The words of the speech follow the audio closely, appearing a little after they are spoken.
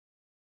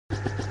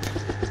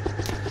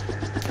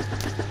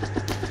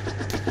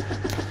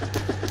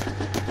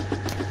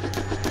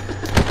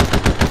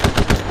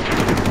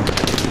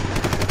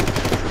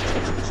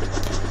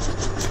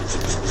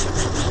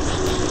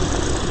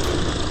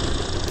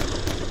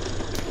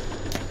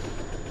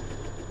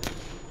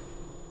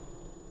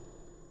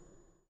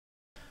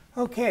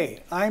Okay,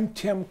 I'm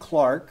Tim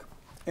Clark,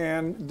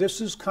 and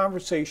this is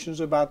Conversations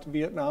about the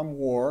Vietnam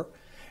War.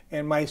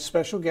 And my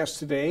special guest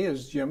today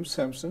is Jim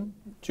Simpson.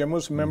 Jim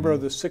was a member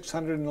of the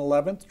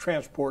 611th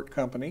Transport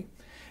Company,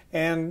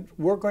 and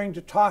we're going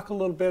to talk a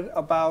little bit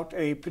about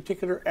a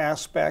particular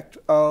aspect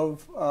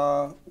of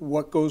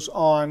what goes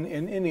on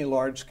in any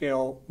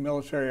large-scale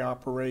military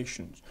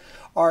operations.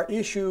 Our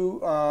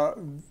issue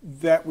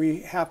that we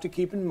have to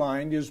keep in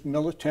mind is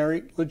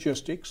military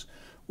logistics,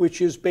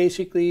 which is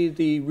basically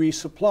the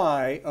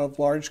resupply of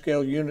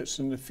large-scale units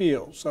in the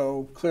field.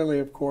 So clearly,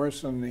 of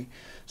course, in the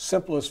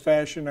simplest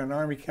fashion, an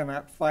army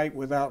cannot fight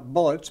without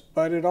bullets,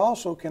 but it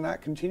also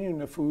cannot continue in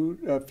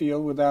the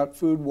field without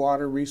food,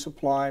 water,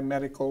 resupply,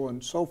 medical,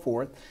 and so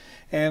forth.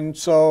 And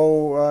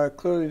so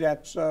clearly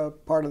that's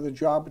part of the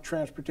job a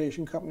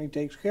transportation company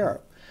takes care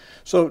of.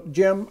 So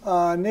Jim,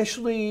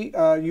 initially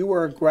you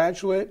were a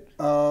graduate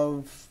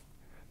of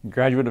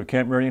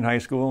Kent Meridian High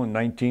School in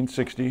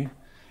 1960.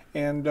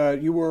 And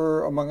you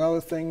were, among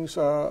other things,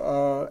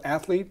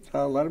 athlete,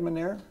 Letterman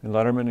there?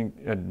 Letterman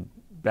in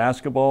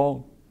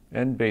basketball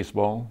and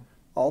baseball.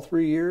 All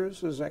 3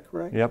 years, is that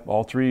correct? Yep,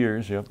 all 3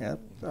 years, yep. Yep,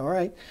 all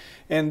right.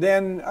 And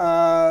then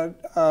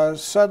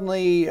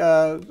suddenly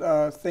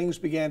things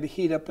began to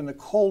heat up in the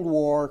Cold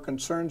War,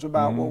 concerns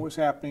about what was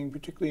happening,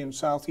 particularly in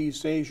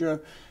Southeast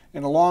Asia.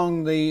 And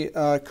along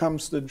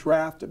comes the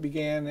draft that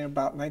began in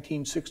about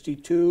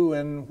 1962,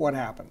 and what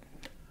happened?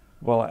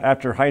 Well,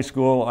 after high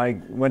school,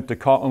 I went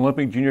to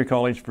Olympic Junior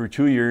College for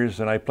 2 years,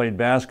 and I played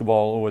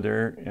basketball over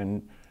there.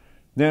 And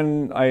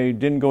then I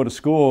didn't go to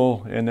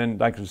school, and then,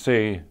 like I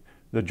say,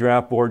 the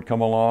draft board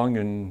come along,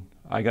 and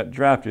I got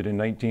drafted in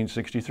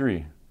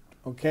 1963.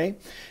 Okay.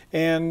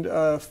 And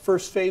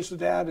first phase of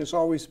that is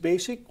always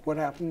basic. What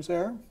happens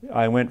there?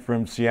 I went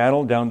from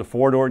Seattle down to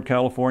Fort Ord,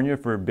 California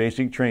for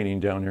basic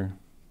training down there.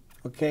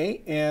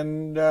 Okay.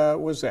 And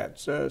was that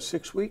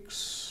 6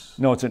 weeks?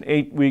 No, it's an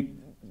 8-week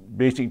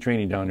basic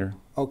training down there.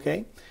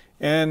 Okay.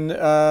 And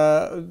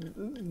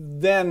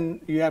then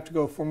you have to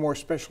go for more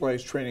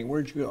specialized training.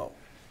 Where'd you go?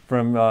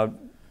 From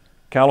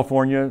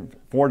California,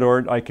 Fort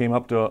Ord, I came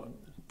up to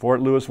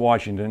Fort Lewis,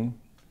 Washington,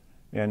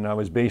 and I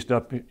was based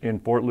up in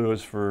Fort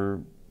Lewis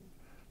for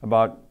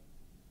about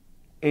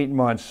 8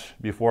 months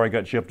before I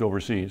got shipped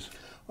overseas.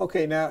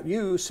 Okay, now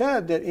you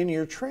said that in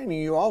your training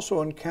you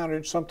also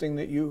encountered something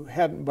that you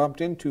hadn't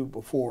bumped into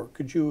before.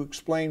 Could you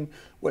explain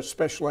what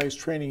specialized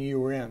training you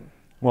were in?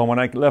 Well, when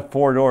I left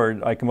Fort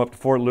Ord, I come up to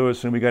Fort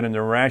Lewis and we got in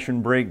the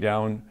ration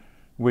breakdown,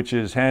 which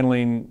is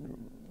handling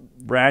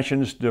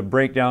rations to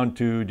break down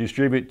to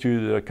distribute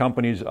to the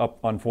companies up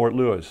on Fort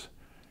Lewis.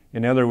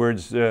 In other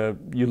words,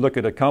 you look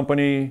at a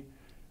company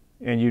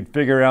and you'd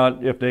figure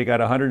out if they got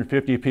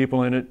 150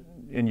 people in it,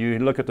 and you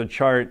look at the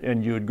chart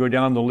and you would go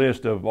down the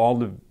list of all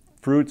the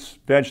fruits,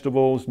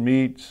 vegetables,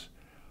 meats,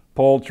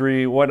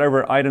 poultry,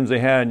 whatever items they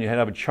had, and you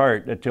have a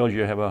chart that tells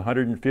you have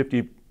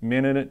 150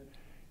 men in it,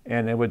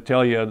 and it would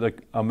tell you the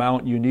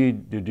amount you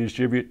need to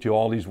distribute to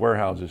all these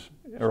warehouses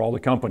or all the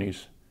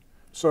companies.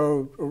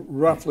 So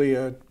roughly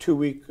a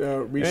 2-week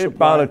resupply?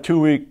 About a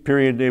 2-week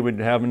period they would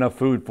have enough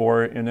food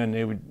for it, and then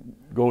they would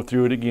go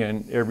through it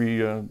again every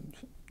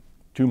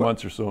 2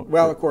 months or so.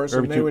 Well, of course,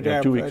 and they would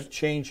have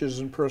changes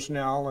in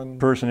personnel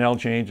and... Personnel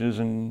changes,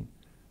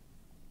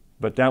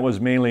 but that was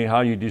mainly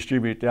how you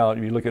distribute out.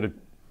 If you look at it,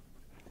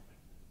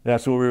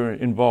 that's what we were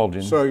involved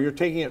in. So you're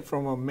taking it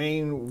from a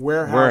main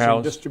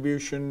warehouse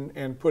distribution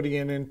and putting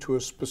it into a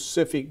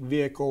specific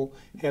vehicle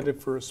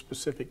headed for a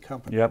specific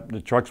company. Yep,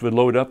 the trucks would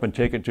load up and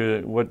take it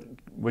to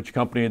which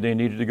company they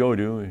needed to go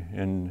to,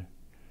 and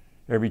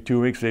every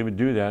 2 weeks they would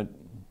do that.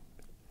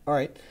 All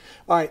right.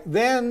 All right.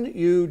 Then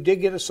you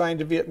did get assigned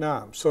to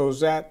Vietnam. So is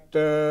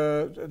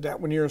that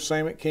when your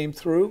assignment came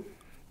through?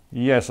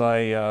 Yes,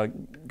 I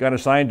got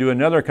assigned to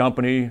another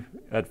company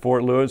at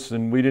Fort Lewis,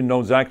 and we didn't know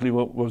exactly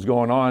what was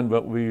going on,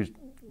 but we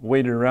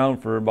waited around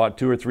for about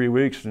 2 or 3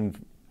 weeks,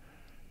 and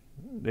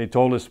they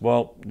told us,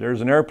 well,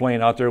 there's an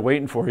airplane out there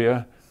waiting for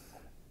you.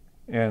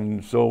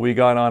 And so we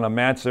got on a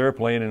MATS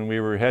airplane, and we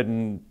were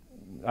heading,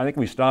 I think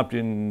we stopped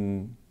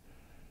in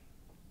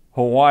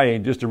Hawaii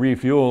just to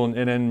refuel, and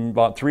then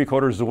about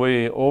 3/4 of the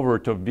way over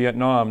to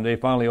Vietnam, they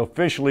finally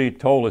officially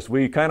told us.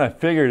 We kind of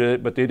figured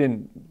it, but they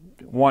didn't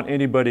want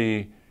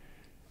anybody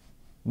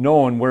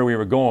knowing where we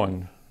were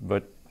going,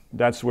 but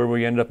that's where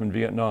we ended up in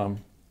Vietnam.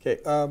 Okay,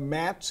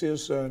 MATS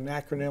is an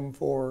acronym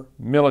for?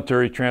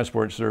 Military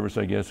Transport Service,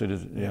 I guess it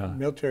is, yeah.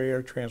 Military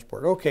Air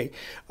Transport, okay.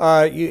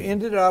 You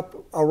ended up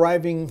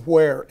arriving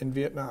where in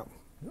Vietnam?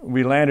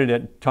 We landed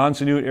at Tan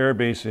Son Nhut Air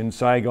Base in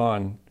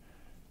Saigon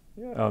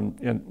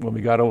when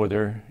we got over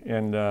there,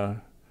 and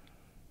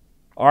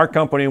our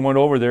company went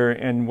over there,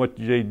 and what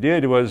they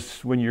did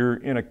was, when you're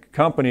in a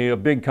company, a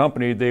big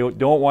company, they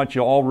don't want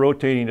you all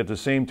rotating at the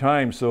same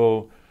time.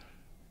 So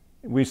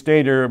we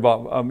stayed there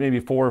about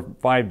maybe 4 or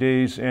 5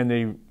 days, and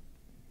they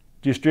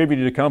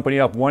distributed the company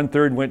up.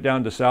 1/3 went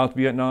down to South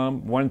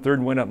Vietnam,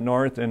 1/3 went up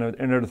north, and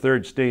another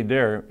third stayed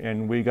there,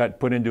 and we got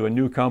put into a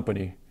new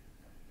company.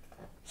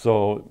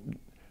 So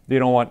they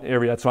don't want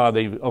that's how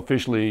they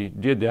officially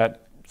did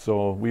that.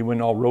 So we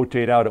wouldn't all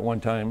rotate out at one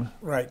time.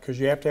 Right, because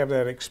you have to have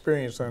that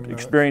experience on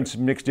experience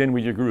mixed in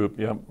with your group.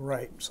 Yep.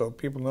 Right, so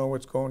people know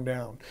what's going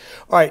down.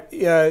 All right,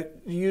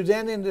 you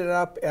then ended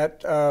up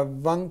at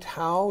Vung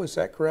Tau, is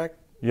that correct?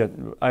 Yeah,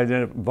 I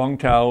then at Vung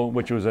Tau,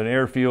 which was an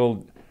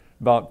airfield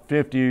about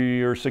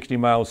 50 or 60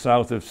 miles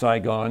south of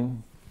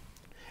Saigon.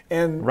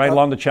 And right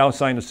along the Chao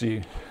China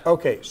Sea.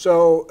 Okay,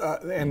 so,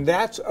 and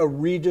that's a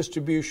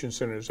redistribution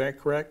center, is that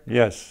correct?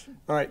 Yes.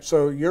 All right,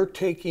 so you're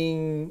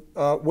taking,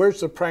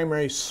 where's the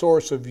primary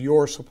source of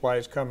your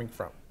supplies coming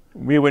from?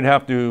 We would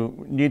have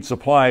to need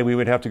supply. We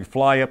would have to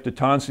fly up to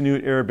Tan Son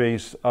Nhut Air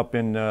Base up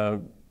in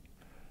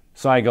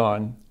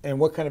Saigon. And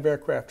what kind of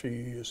aircraft are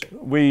you using?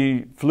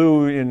 We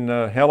flew in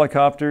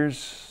helicopters,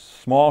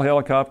 small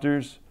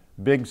helicopters,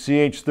 big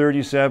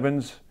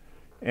CH-37s,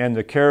 and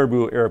the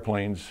Caribou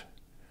airplanes.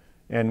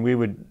 And we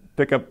would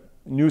pick up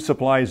new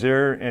supplies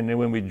there, and then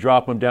when we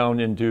drop them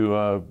down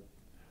into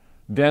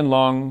Bien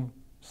Long,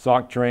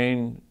 Soc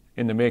Train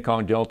in the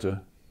Mekong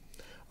Delta.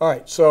 All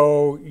right,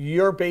 so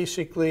you're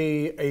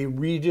basically a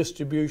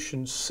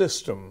redistribution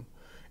system.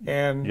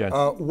 And yes.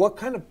 What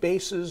kind of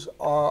bases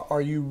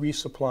are you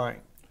resupplying?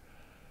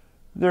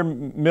 They're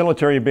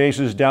military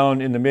bases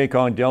down in the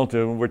Mekong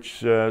Delta, which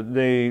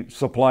they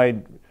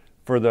supplied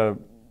for the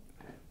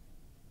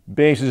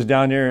bases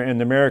down there in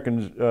the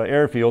American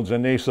airfields,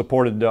 and they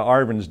supported the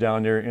ARVNs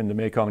down there in the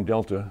Mekong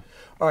Delta.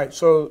 All right,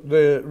 so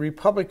the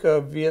Republic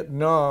of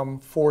Vietnam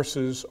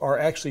forces are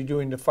actually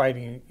doing the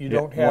fighting. You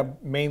don't have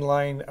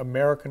mainline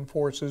American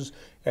forces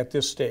at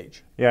this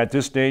stage? Yeah, at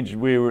this stage,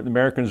 the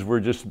Americans were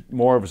just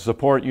more of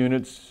support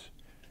units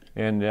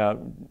and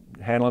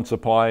handling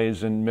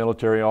supplies and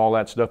military, all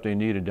that stuff they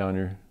needed down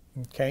there.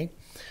 Okay.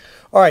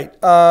 All right.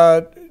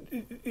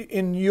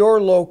 In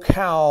your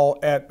locale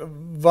at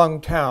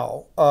Vung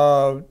Tau,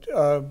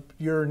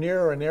 you're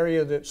near an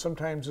area that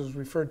sometimes is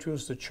referred to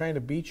as the China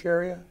Beach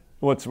area?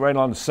 Well, it's right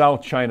on the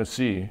South China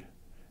Sea.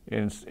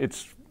 And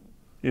it's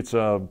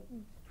well,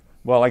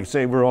 like I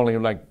say, we're only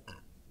like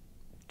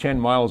 10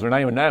 miles, or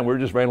not even that. We're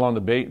just right along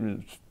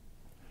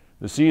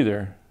the sea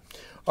there.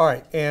 All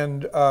right,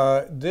 and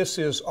this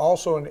is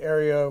also an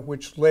area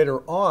which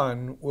later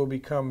on will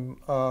become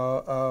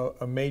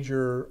a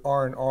major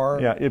R&R.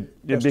 Yeah,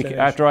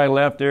 after I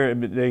left there,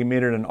 they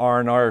made it an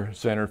R&R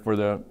center for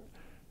the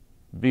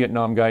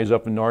Vietnam guys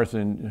up in north,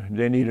 and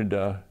they needed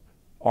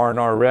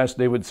R&R rest.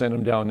 They would send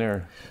them down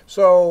there.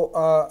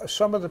 So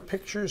some of the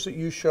pictures that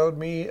you showed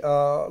me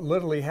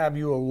literally have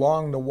you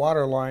along the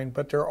waterline,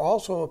 but there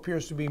also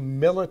appears to be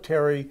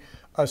military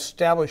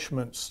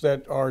establishments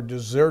that are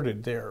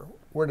deserted there.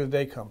 Where did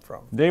they come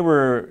from?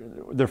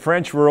 The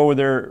French were over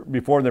there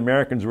before the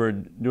Americans were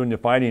doing the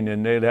fighting,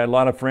 and they had a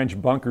lot of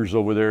French bunkers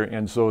over there,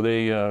 and so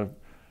they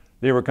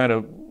were kind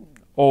of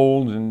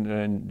old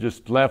and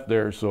just left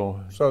there.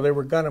 So they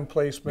were gun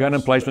emplacements. Gun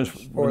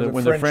emplacements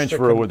when the French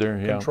were over there.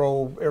 Yeah.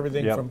 Control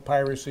everything from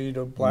piracy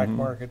to black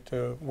market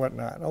to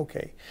whatnot.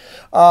 Okay.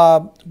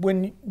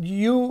 When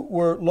you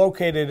were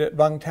located at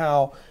Vung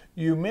Tau,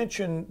 you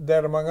mentioned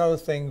that among other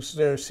things,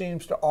 there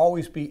seems to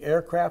always be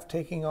aircraft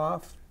taking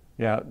off.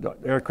 Yeah, the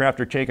aircraft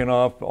are taking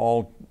off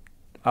all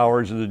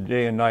hours of the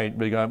day and night.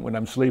 When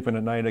I'm sleeping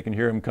at night, I can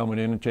hear them coming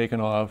in and taking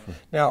off.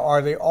 Now,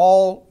 are they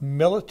all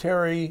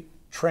military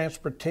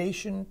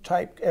transportation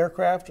type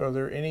aircraft? Are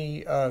there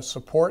any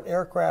support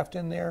aircraft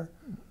in there?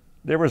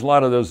 There was a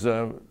lot of those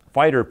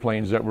fighter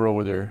planes that were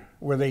over there.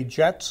 Were they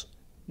jets?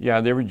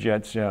 Yeah, they were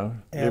jets. Yeah,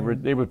 they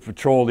would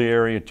patrol the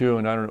area too,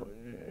 and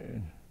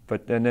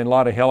then a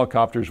lot of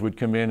helicopters would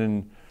come in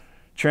and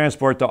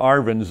transport the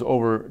ARVNs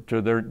over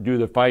to do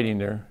the fighting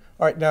there.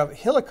 All right, now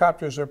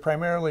helicopters are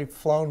primarily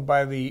flown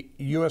by the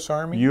U.S.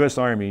 Army? U.S.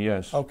 Army,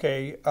 yes.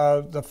 Okay,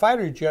 the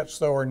fighter jets,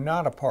 though, are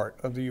not a part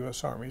of the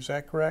U.S. Army, is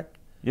that correct?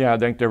 Yeah, I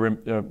think they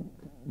were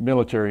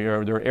military,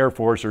 or they're Air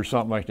Force or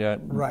something like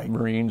that, right.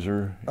 Marines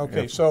or...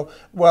 Okay, so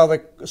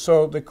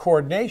the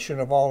coordination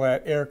of all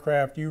that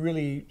aircraft, you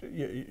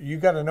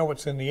got to know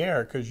what's in the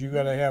air, because you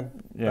got to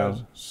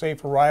have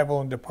safe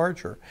arrival and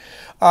departure.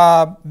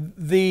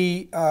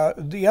 The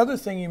other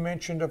thing you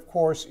mentioned, of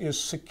course, is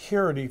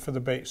security for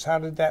the base. How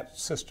did that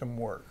system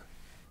work?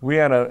 We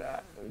had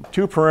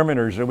two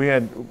perimeters.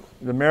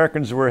 The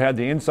Americans had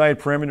the inside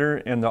perimeter,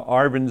 and the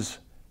ARVNs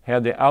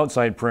had the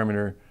outside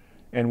perimeter.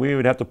 And we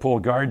would have to pull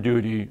guard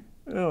duty.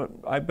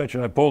 I bet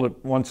you I pulled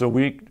it once a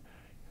week.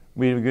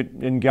 We would get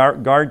in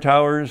guard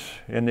towers,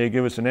 and they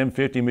give us an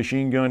M50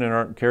 machine gun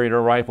and carried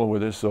our rifle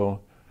with us.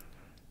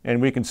 And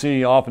we can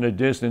see off in the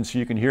distance.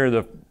 You can hear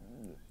the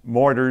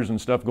mortars and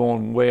stuff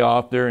going way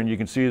off there, and you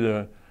can see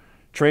the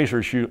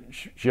tracer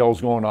shells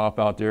going off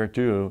out there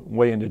too,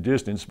 way in the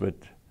distance. But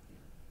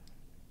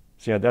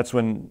so yeah, that's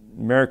when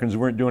Americans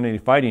weren't doing any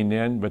fighting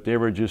then, but they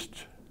were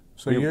just.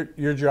 So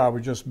your job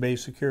was just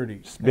base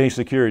security? Base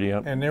security,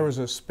 yeah. And there was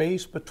a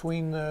space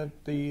between the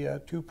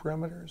two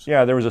perimeters?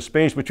 Yeah, there was a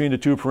space between the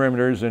two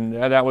perimeters, and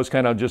that was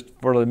kind of just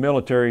for the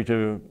military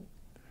to...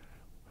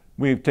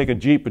 We'd take a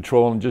Jeep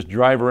patrol and just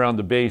drive around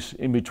the base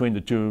in between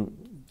the two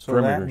perimeters.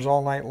 So that was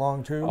all night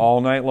long, too?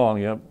 All night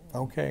long, yep.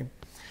 Okay.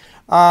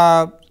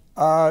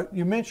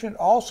 You mentioned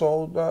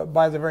also,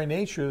 by the very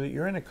nature that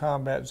you're in a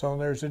combat zone,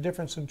 there's a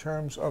difference in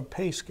terms of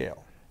pay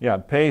scale. Yeah,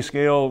 pay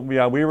scale.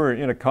 Yeah, we were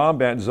in a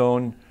combat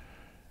zone,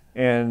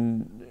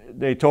 and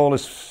they told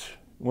us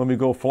when we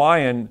go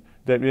flying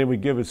that they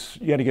would give us,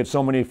 you had to get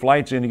so many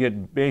flights in to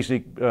get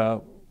basic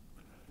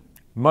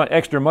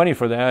extra money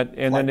for that.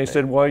 And then they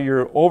said, well,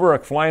 you're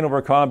flying over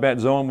a combat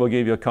zone, we'll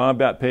give you a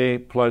combat pay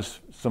plus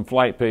some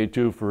flight pay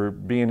too for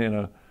being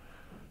in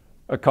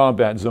a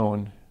combat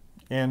zone.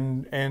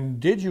 And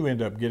did you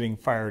end up getting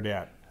fired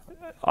at?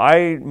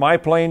 My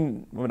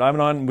plane, when I'm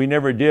on, we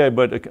never did,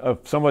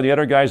 but some of the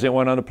other guys that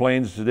went on the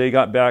planes, they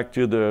got back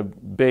to the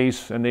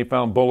base and they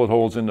found bullet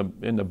holes in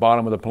the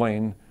bottom of the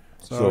plane.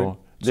 So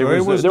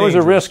there was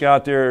a risk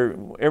out there.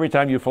 Every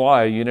time you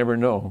fly, you never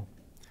know.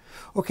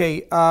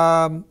 Okay,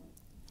 now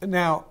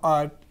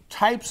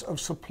types of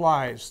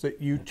supplies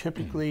that you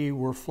typically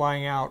were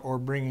flying out or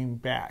bringing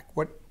back.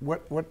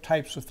 What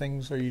types of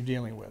things are you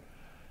dealing with?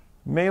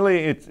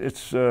 Mainly,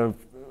 it's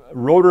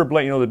rotor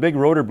blade. You know, the big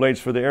rotor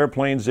blades for the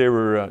airplanes. They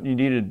were you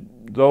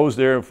needed those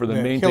there for the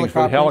main things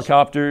for the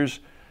helicopters,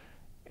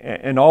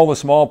 and all the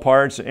small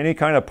parts. Any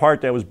kind of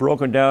part that was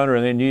broken down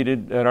or they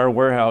needed at our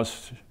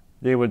warehouse,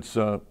 they would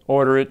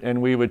order it,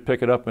 and we would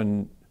pick it up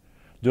and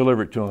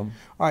deliver it to them.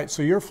 All right,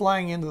 so you're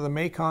flying into the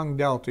Mekong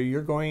Delta.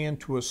 You're going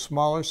into a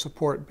smaller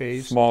support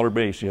base. Smaller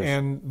base, yes.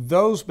 And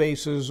those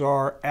bases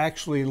are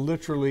actually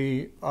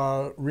literally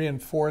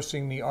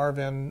reinforcing the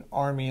ARVN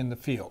Army in the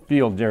field.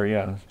 Field there,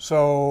 yeah.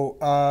 So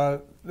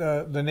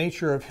the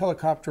nature of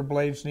helicopter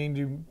blades need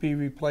to be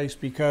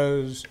replaced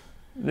because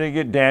they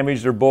get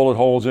damaged, there are bullet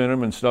holes in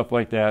them and stuff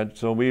like that.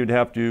 So we would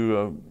have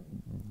to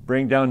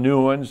bring down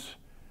new ones.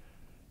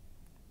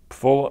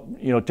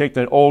 Take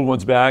the old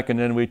ones back, and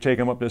then we take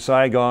them up to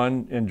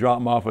Saigon and drop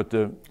them off at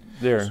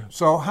there.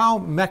 So how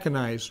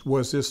mechanized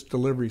was this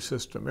delivery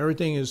system?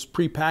 Everything is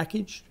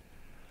prepackaged?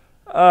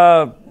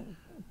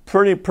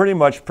 Pretty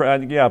much,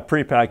 yeah,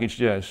 prepackaged,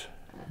 yes.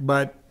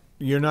 But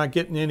you're not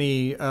getting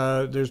any,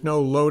 there's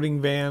no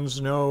loading vans,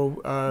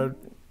 no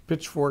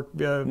pitchfork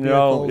vehicles?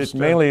 No, it's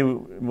mainly,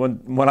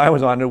 when I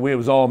was on it, it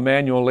was all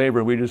manual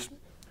labor. We just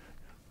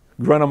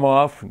grunt them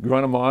off,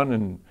 grunt them on,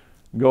 and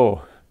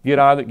go. Get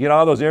out of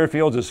those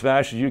airfields as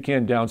fast as you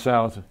can down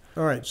south.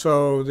 All right,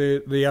 so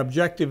the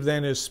objective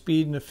then is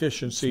speed and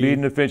efficiency. Speed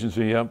and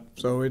efficiency, yep.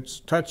 So it's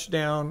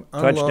touchdown,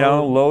 unload.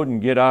 Touchdown, load, and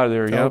get out of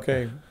there, yep.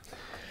 Okay.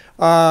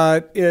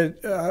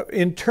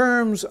 In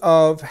terms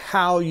of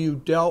how you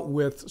dealt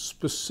with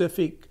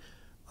specific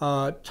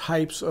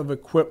types of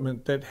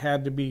equipment that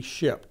had to be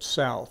shipped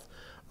south,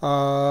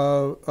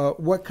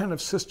 what kind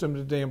of system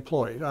did they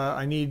employ?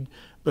 I need,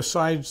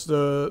 besides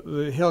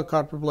the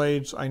helicopter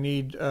blades, I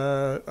need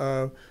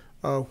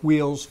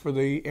wheels for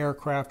the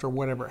aircraft or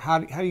whatever. How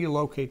do you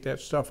locate that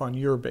stuff on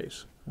your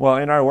base? Well,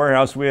 in our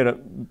warehouse, we had a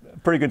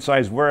pretty good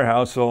sized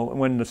warehouse, so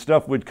when the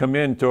stuff would come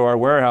into our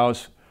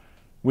warehouse,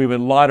 we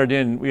would lot it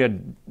in. We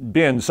had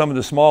bins. Some of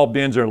the small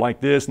bins are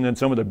like this, and then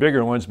some of the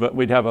bigger ones, but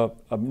we'd have a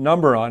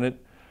number on it.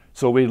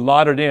 So we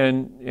lot it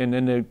in, and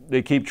then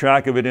they keep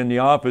track of it in the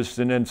office,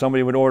 and then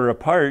somebody would order a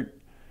part,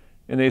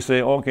 and they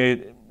say,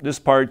 okay, this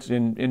part's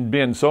in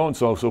bin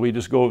so-and-so. So we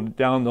just go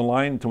down the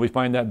line until we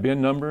find that bin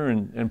number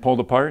and pull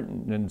the part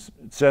and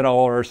set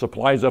all our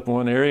supplies up in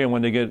one area. And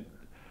when they get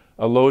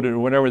a load or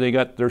whatever they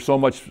got, there's so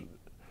much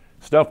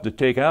stuff to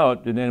take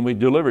out, and then we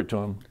deliver it to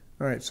them.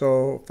 All right,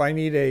 so if I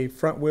need a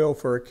front wheel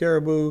for a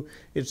Caribou,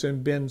 it's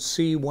in bin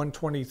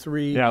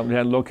C123. Yeah, we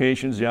had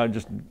locations, yeah,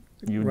 just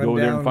you go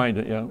there and find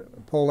it, yeah.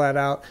 Pull that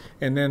out,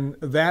 and then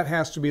that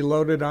has to be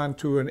loaded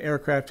onto an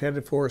aircraft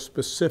headed for a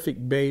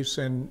specific base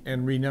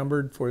and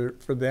renumbered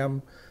for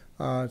them,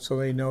 so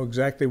they know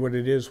exactly what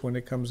it is when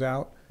it comes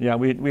out. Yeah,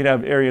 we'd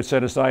have areas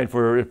set aside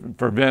for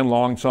Ven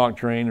long sock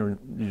train, or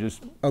you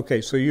just.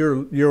 Okay, so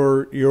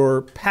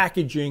you're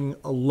packaging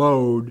a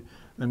load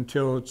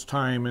until it's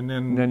time, and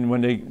then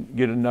when they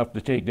get enough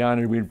to take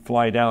down, we'd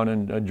fly down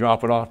and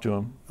drop it off to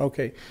them.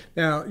 Okay.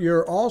 Now,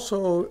 you're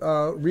also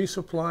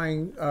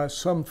resupplying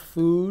some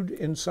food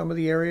in some of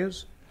the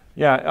areas?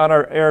 Yeah, on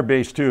our air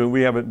base too.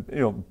 We have a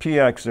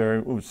PX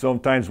there.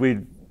 Sometimes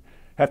we'd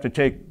have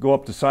to go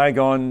up to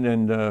Saigon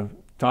and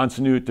Tan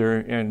Son Nhut there,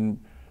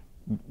 and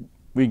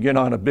we get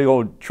on a big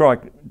old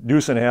truck,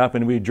 deuce and a half,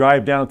 and we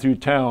drive down through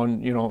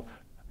town,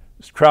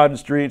 crowded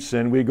streets,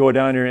 and we go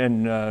down there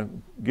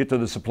and get to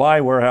the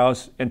supply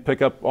warehouse and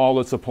pick up all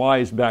the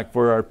supplies back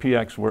for our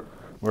PX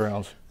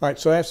warehouse. All right,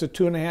 so that's a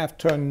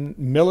 2.5-ton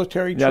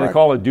military truck? Yeah, they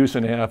call it deuce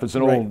and a half. It's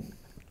an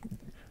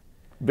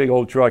big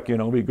old truck,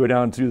 We go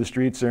down through the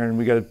streets there, and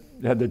we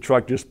had the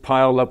truck just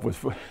piled up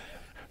with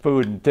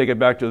food and take it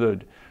back to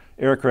the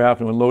aircraft,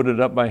 and we load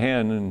it up by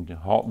hand and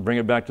bring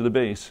it back to the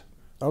base.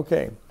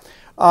 Okay.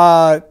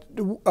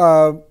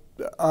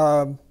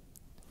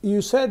 You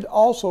said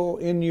also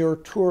in your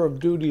tour of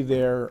duty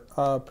there,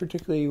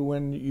 particularly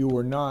when you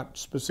were not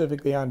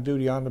specifically on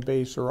duty on the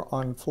base or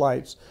on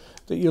flights,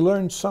 that you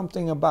learned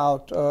something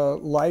about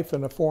life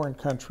in a foreign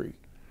country.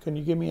 Can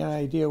you give me an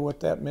idea what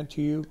that meant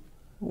to you?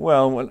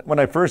 Well, when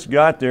I first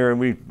got there,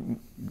 we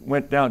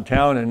went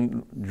downtown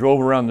and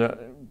drove around the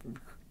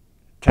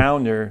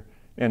town there,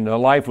 and the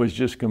life was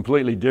just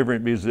completely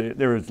different because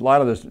there was a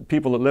lot of the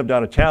people that lived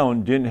out of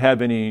town didn't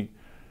have any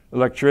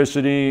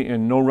electricity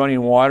and no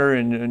running water,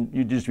 and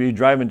you'd just be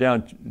driving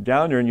down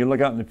there and you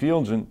look out in the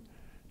fields and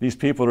these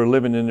people are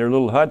living in their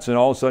little huts, and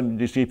all of a sudden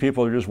you see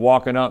people are just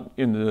walking out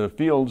into the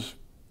fields,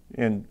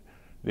 and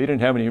they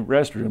didn't have any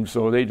restrooms,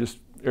 so they just,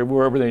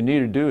 wherever they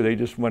needed to do, they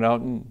just went out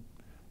and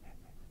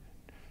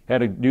had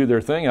to do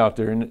their thing out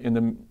there in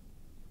the.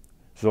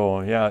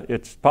 So yeah,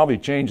 it's probably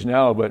changed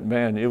now, but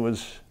man, it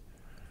was.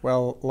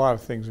 Well, a lot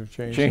of things have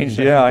changed.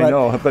 Yeah, I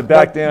know. But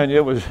back then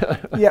it was.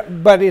 Yeah,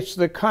 but it's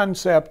the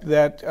concept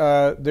that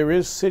there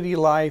is city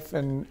life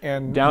and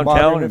downtown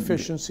modern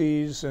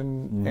efficiencies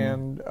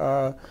and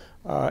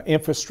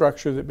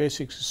infrastructure that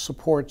basically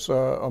supports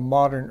a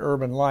modern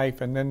urban life,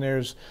 and then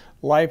there's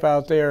life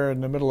out there in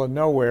the middle of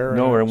nowhere.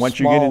 And once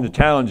you get into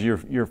towns,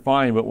 you're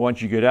fine. But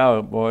once you get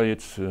out, boy,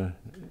 it's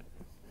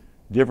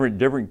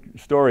different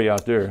story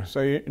out there.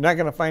 So you're not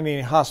going to find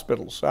any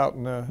hospitals out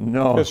in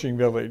the fishing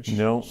village.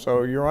 No.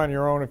 So you're on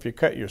your own if you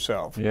cut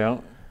yourself. Yeah.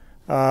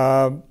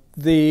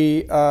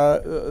 The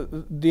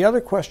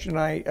other question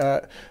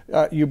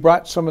you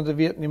brought some of the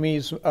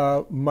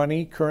Vietnamese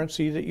money,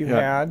 currency that you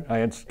had. I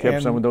had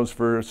kept some of those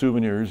for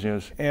souvenirs,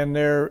 yes. And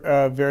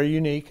they're very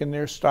unique in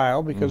their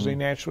style because they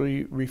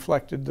naturally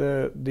reflected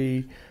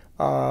the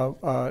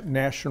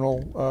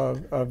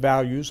national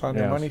values on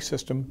their money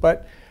system.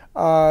 But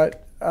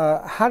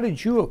how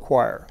did you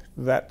acquire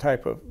that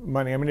type of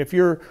money? I mean, if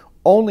you're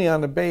only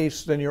on the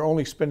base, then you're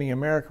only spending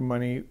American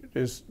money.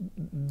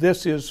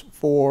 This is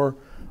for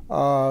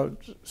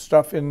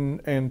stuff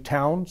in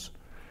towns?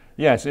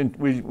 Yes, and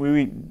we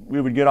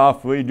would get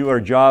off, we'd do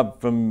our job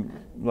from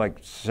like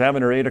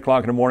 7 or 8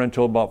 o'clock in the morning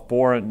until about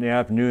 4 in the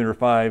afternoon or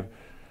 5.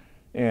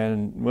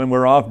 And when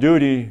we're off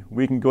duty,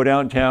 we can go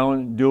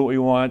downtown, do what we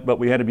want, but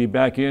we had to be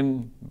back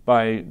in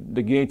by,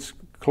 the gates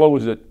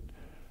close at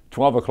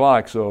 12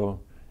 o'clock. So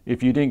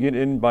if you didn't get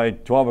in by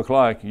 12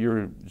 o'clock,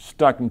 you're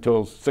stuck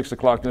until 6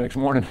 o'clock the next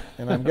morning.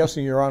 And I'm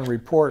guessing you're on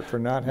report for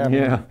not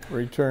having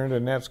returned,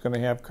 and that's going to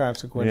have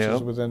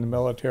consequences within the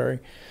military.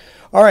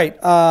 All right,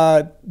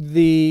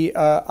 the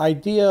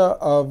idea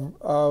of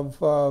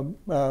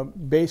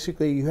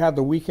basically you had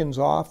the weekends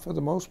off for the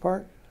most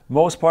part?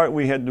 Most part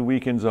we had the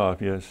weekends off,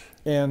 yes.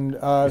 And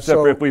except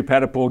for if we've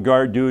had to pull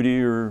guard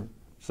duty or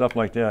stuff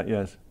like that,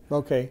 yes.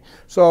 Okay,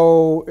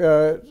 so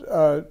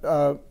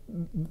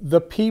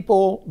the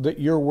people that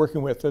you're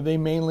working with, are they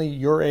mainly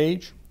your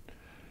age?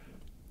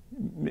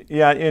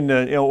 Yeah,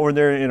 over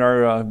there in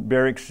our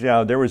barracks,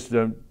 yeah, there was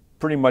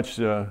pretty much,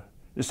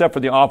 except for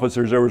the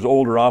officers, there was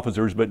older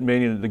officers, but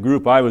mainly the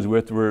group I was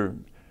with were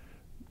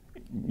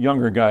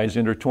younger guys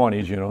in their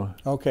 20s, you know.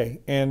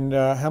 Okay, and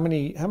how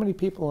many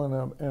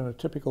people in a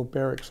typical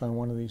barracks on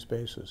one of these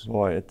bases?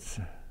 Boy, it's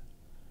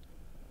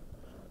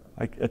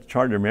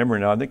hard to remember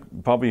now. I think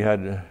we probably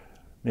had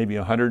maybe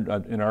 100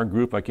 in our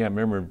group. I can't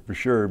remember for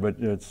sure, but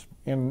it's.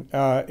 And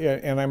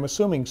I'm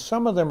assuming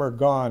some of them are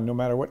gone, no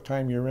matter what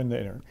time you're in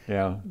there.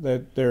 Yeah.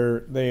 That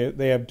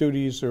they have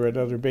duties or at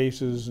other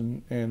bases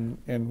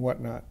and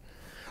whatnot.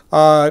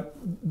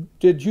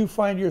 Did you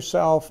find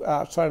yourself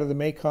outside of the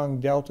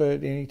Mekong Delta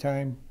at any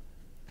time?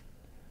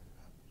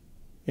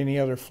 Any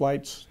other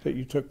flights that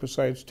you took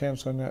besides Tan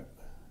Son Nhat?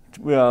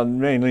 Well,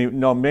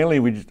 mainly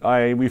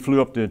we flew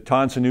up to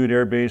Tan Son Nhut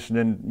Air Base and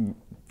then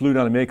flew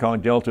down the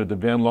Mekong Delta, the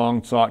Van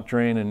Long Soc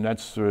train, and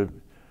that's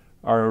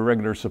our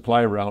regular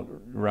supply route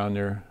around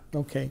there.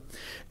 Okay,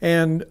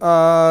 and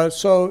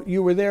so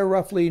you were there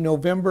roughly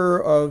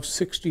November of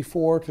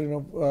 '64 to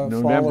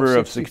November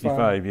of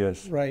 '65,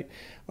 yes. Right.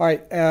 All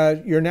right.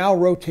 You're now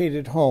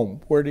rotated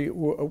home. Where do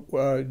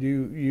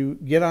you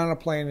get on a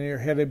plane and you're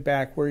headed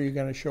back? Where are you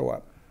going to show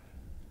up?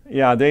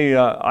 Yeah,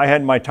 I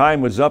had my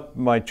time was up.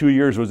 My 2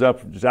 years was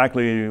up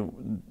exactly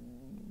in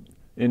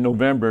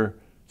November.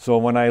 So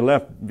when I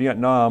left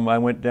Vietnam, I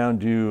went down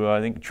to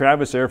I think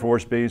Travis Air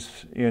Force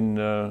Base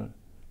in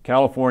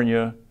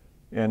California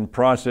and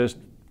processed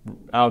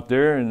out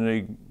there, and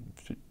they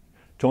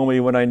told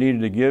me what I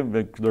needed to give,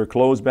 their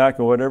clothes back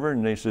or whatever,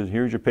 and they said,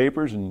 here's your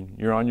papers and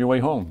you're on your way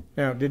home.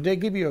 Now, did they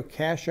give you a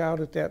cash out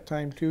at that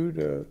time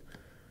too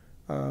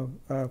for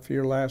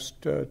your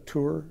last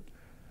tour?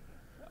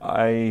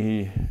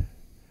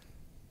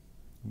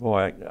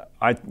 Well,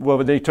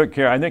 they took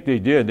care. I think they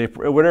did.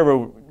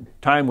 Whatever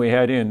time we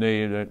had in,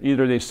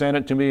 either they sent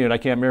it to me, and I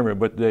can't remember,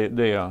 but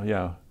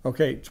yeah.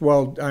 Okay.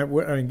 Well,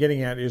 what I'm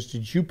getting at is,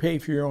 did you pay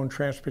for your own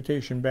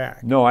transportation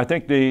back? No, I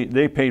think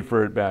they paid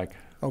for it back.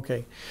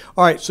 Okay.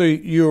 All right. So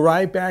you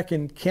arrived back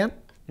in Kent.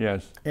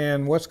 Yes.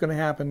 And what's going to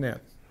happen then?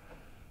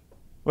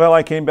 Well,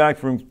 I came back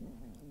from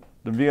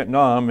the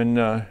Vietnam, and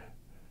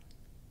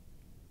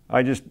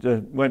I just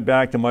went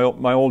back to my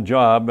old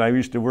job. I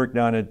used to work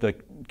down at the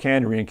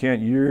cannery in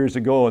Kent years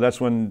ago.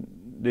 That's when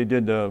they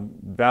did the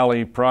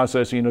valley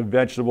processing of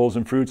vegetables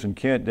and fruits in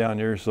Kent down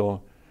there.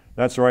 So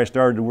that's where I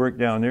started to work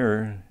down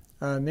there.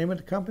 Name of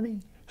the company?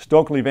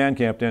 Stokely Van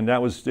Camp. Then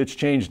it's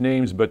changed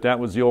names, but that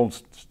was the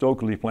old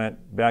Stokely plant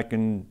back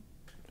in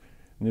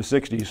the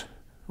 '60s.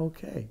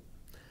 Okay.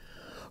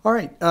 All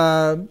right.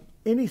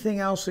 Anything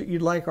else that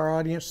you'd like our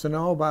audience to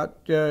know about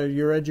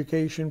your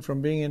education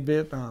from being in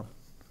Vietnam?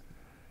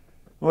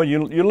 Well,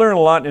 you learn a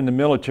lot in the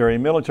military.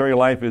 Military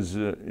life is,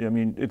 I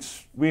mean,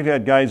 we've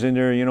had guys in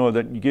there, you know,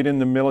 that you get in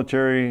the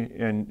military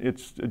and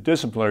it's a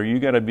discipline. You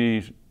got to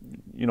be,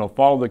 you know,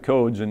 follow the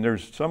codes. And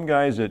there's some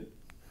guys that,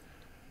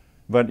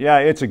 but yeah,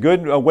 it's a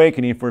good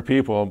awakening for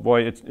people.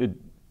 Boy, it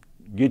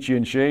gets you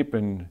in shape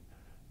and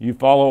you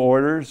follow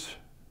orders,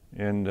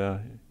 and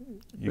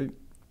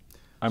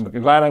I'm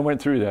glad I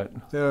went through that.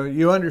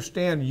 You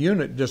understand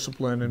unit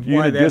discipline and unit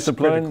why that's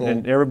discipline, critical.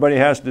 And everybody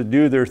has to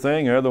do their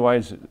thing,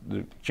 otherwise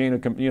the chain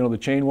of, you know, the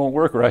chain won't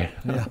work right.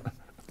 Yeah.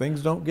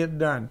 Things don't get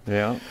done.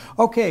 Yeah.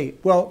 Okay,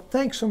 well,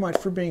 thanks so much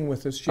for being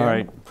with us, Jim. All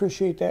right.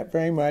 Appreciate that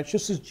very much.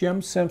 This is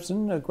Jim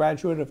Simpson, a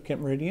graduate of Kent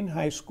Meridian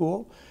High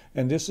School,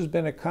 and this has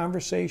been a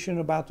conversation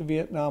about the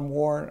Vietnam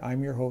War.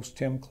 I'm your host,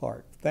 Tim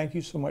Clark. Thank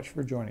you so much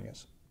for joining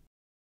us.